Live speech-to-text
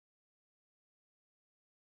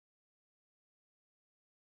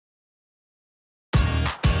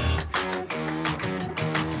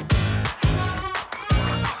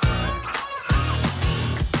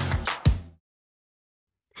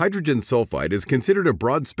Hydrogen sulfide is considered a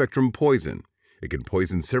broad-spectrum poison. It can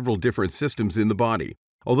poison several different systems in the body,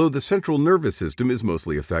 although the central nervous system is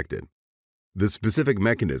mostly affected. The specific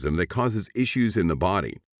mechanism that causes issues in the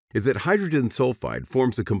body is that hydrogen sulfide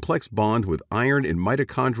forms a complex bond with iron and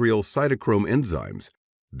mitochondrial cytochrome enzymes,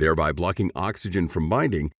 thereby blocking oxygen from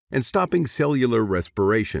binding and stopping cellular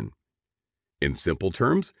respiration. In simple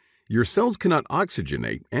terms, your cells cannot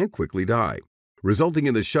oxygenate and quickly die, resulting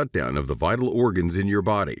in the shutdown of the vital organs in your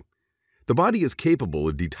body. The body is capable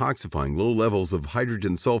of detoxifying low levels of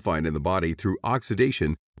hydrogen sulfide in the body through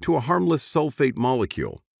oxidation to a harmless sulfate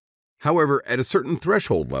molecule. However, at a certain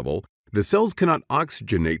threshold level, the cells cannot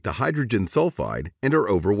oxygenate the hydrogen sulfide and are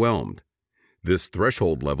overwhelmed. This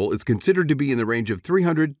threshold level is considered to be in the range of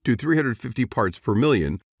 300 to 350 parts per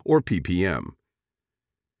million, or ppm.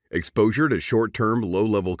 Exposure to short-term,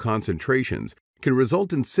 low-level concentrations can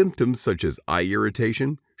result in symptoms such as eye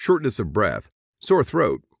irritation, shortness of breath, sore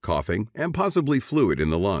throat, coughing, and possibly fluid in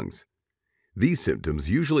the lungs. These symptoms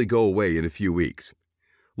usually go away in a few weeks.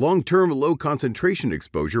 Long-term low-concentration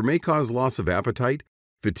exposure may cause loss of appetite,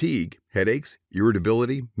 fatigue, headaches,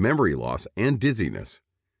 irritability, memory loss, and dizziness.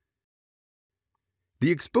 The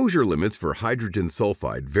exposure limits for hydrogen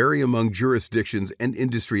sulfide vary among jurisdictions and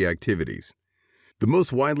industry activities. The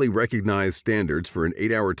most widely recognized standards for an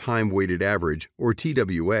 8-hour time-weighted average, or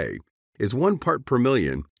TWA, is 1 part per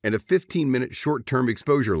million, and a 15-minute short-term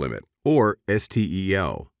exposure limit, or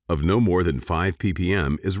STEL, of no more than 5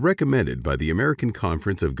 ppm is recommended by the American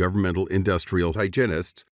Conference of Governmental Industrial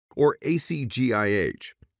Hygienists, or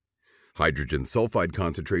ACGIH. Hydrogen sulfide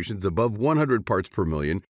concentrations above 100 parts per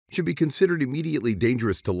million should be considered immediately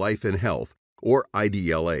dangerous to life and health, or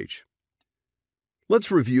IDLH.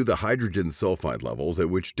 Let's review the hydrogen sulfide levels at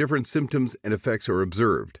which different symptoms and effects are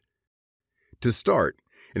observed. To start,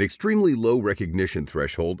 an extremely low recognition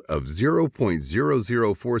threshold of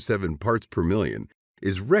 0.0047 parts per million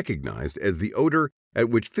is recognized as the odor at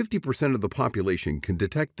which 50% of the population can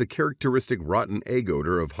detect the characteristic rotten egg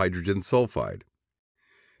odor of hydrogen sulfide.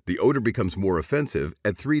 The odor becomes more offensive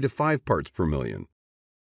at 3 to 5 parts per million.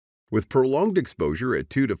 With prolonged exposure at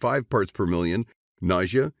 2 to 5 parts per million,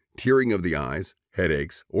 nausea, tearing of the eyes,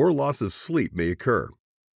 headaches, or loss of sleep may occur.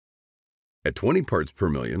 At 20 parts per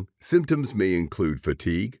million, symptoms may include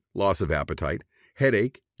fatigue, loss of appetite,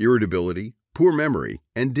 headache, irritability, poor memory,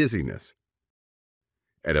 and dizziness.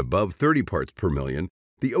 At above 30 parts per million,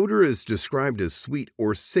 the odor is described as sweet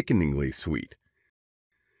or sickeningly sweet.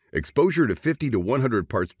 Exposure to 50 to 100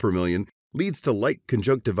 parts per million leads to light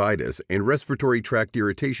conjunctivitis and respiratory tract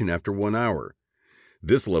irritation after 1 hour.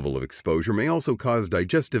 This level of exposure may also cause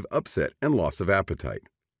digestive upset and loss of appetite.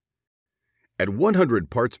 At 100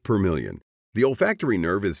 parts per million, the olfactory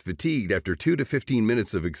nerve is fatigued after 2 to 15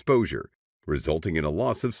 minutes of exposure, resulting in a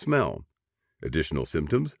loss of smell. Additional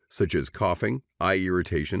symptoms, such as coughing, eye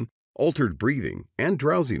irritation, altered breathing, and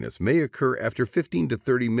drowsiness may occur after 15 to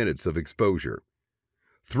 30 minutes of exposure.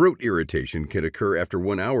 Throat irritation can occur after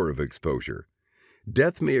 1 hour of exposure.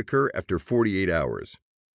 Death may occur after 48 hours.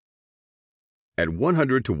 At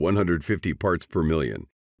 100 to 150 parts per million,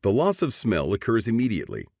 the loss of smell occurs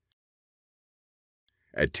immediately.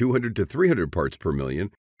 At 200 to 300 parts per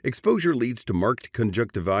million, exposure leads to marked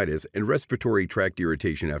conjunctivitis and respiratory tract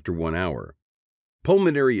irritation after 1 hour.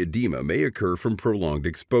 Pulmonary edema may occur from prolonged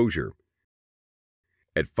exposure.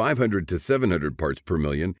 At 500 to 700 parts per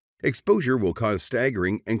million, exposure will cause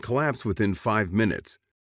staggering and collapse within 5 minutes,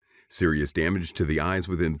 serious damage to the eyes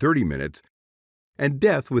within 30 minutes, and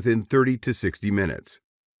death within 30 to 60 minutes.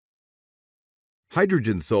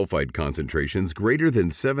 Hydrogen sulfide concentrations greater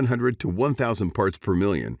than 700 to 1,000 parts per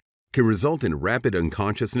million can result in rapid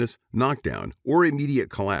unconsciousness, knockdown, or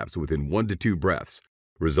immediate collapse within 1 to 2 breaths,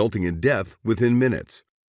 resulting in death within minutes.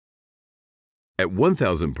 At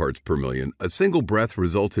 1,000 parts per million, a single breath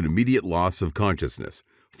results in immediate loss of consciousness,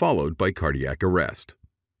 followed by cardiac arrest.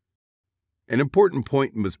 An important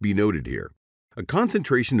point must be noted here. A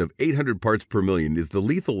concentration of 800 parts per million is the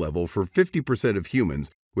lethal level for 50% of humans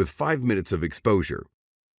with 5 minutes of exposure.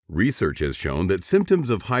 Research has shown that symptoms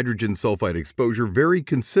of hydrogen sulfide exposure vary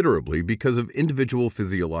considerably because of individual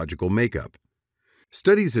physiological makeup.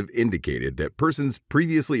 Studies have indicated that persons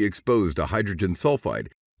previously exposed to hydrogen sulfide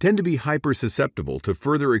tend to be hypersusceptible to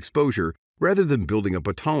further exposure rather than building up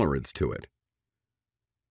a tolerance to it.